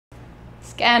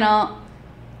Scanner.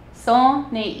 Son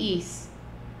ne is.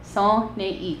 Son ne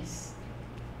is.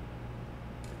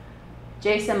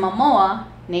 Jason Momoa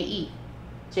ne i.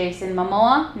 Jason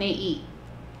Momoa ne i.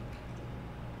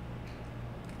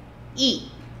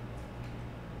 E.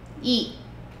 E.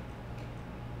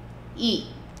 E.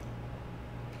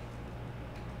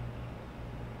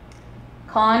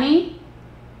 Connie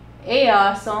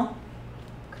eason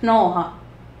knoha.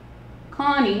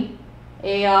 Connie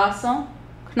eason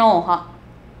knoha.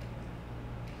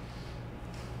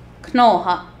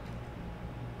 Knoha.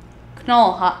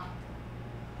 Knoha.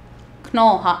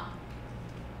 Knoha.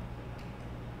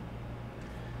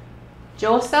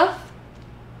 Joseph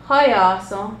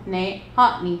hayason ne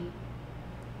hatni.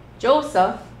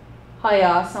 Joseph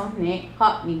hayason ne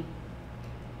hatni.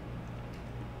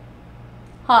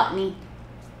 Hatni.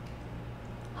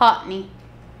 Hatni.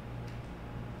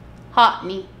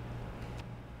 Hatni.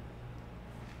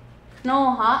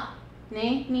 Knoha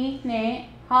ne ni ne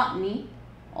hatni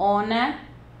one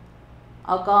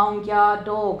agangya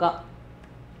doga.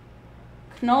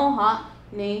 Knoha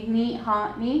ne ni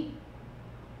hatni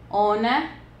one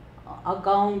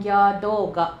agangya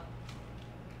doga.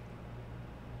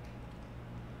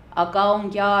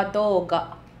 Agangya doga.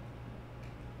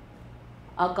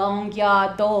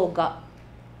 Agangya doga.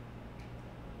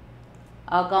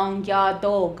 Agangya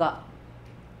doga.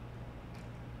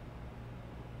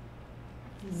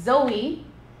 Zoe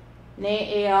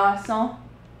ne eason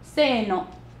seno.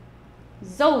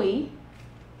 Zoe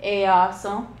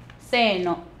eason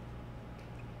seno.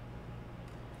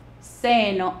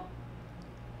 Seno.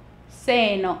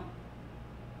 Seno.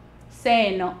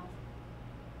 Seno.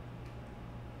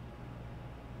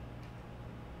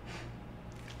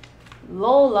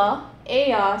 Lola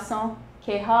eason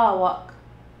kehawak.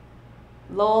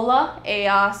 Lola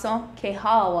eason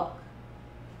kehawak.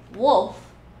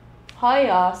 Wolf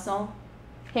hayason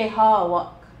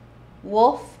kehawak.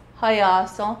 Wolf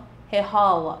hayason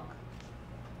kehawak.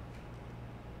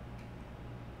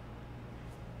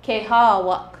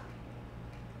 Kehawak.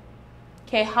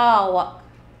 Kehawak.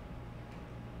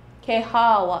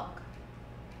 Kehawak.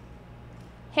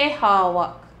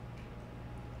 Hehawak.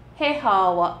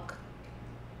 Hehawak.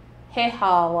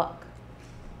 Hehawak.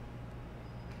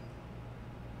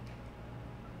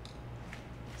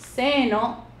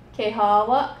 Seno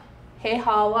kehawak.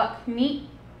 Hehawak ni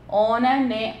ona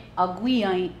ne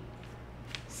aguiain.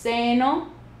 Seno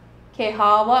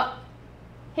kehawak.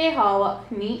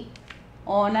 Hehawak ni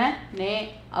ona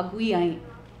ne aguiain.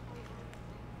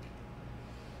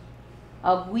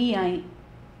 Aguiain.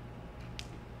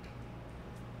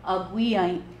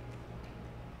 Aguiain.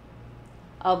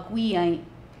 Aguiain.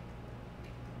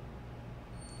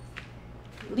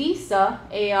 Lisa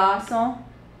eason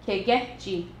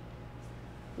kegechi.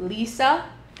 Lisa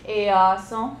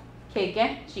eason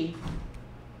kegechi.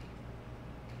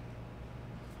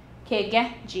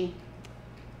 Kegechi.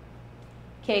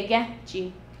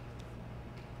 Kegechi.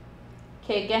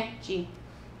 Kegechi.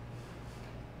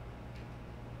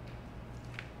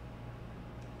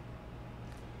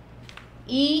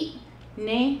 I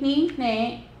ne ni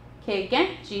ne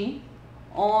kegechi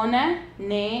ona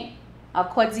ne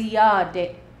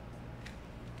aquaziade.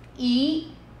 I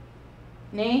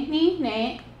ne ni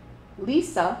ne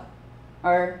Lisa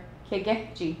or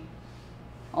kegechi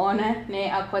ona ne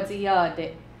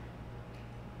aquaziade.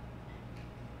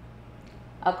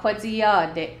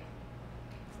 Aquaziade.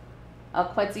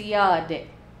 Aquaziade.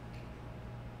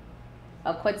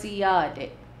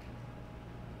 Aquaziade.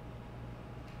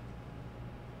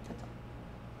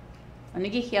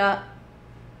 Anigihya